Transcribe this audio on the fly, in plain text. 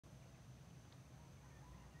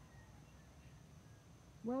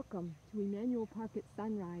Welcome to Emmanuel Park at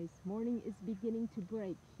sunrise. Morning is beginning to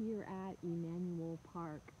break here at Emmanuel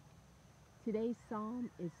Park. Today's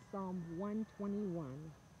psalm is Psalm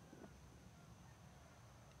 121,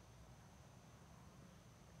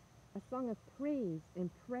 a song of praise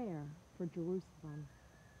and prayer for Jerusalem.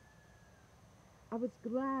 I was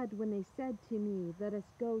glad when they said to me, "Let us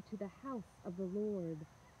go to the house of the Lord."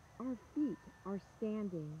 Our feet are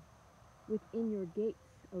standing within your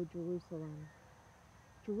gates, O Jerusalem.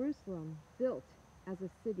 Jerusalem, built as a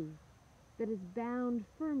city that is bound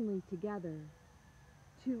firmly together.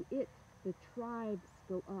 To it the tribes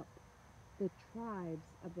go up, the tribes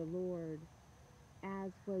of the Lord,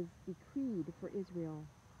 as was decreed for Israel,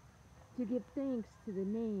 to give thanks to the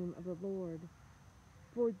name of the Lord.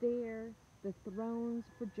 For there the thrones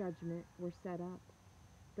for judgment were set up,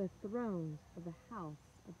 the thrones of the house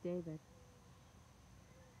of David.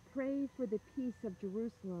 Pray for the peace of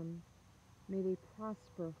Jerusalem. May they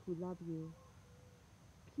prosper who love you.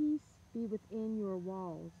 Peace be within your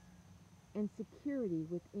walls, and security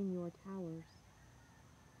within your towers.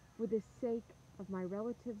 For the sake of my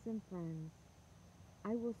relatives and friends,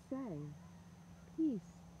 I will say, peace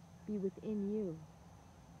be within you.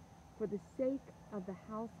 For the sake of the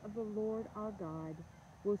house of the Lord our God,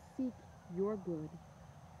 will seek your good.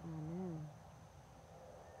 Amen.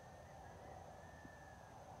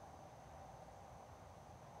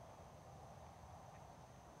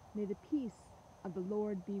 May the peace of the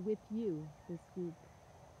Lord be with you this week.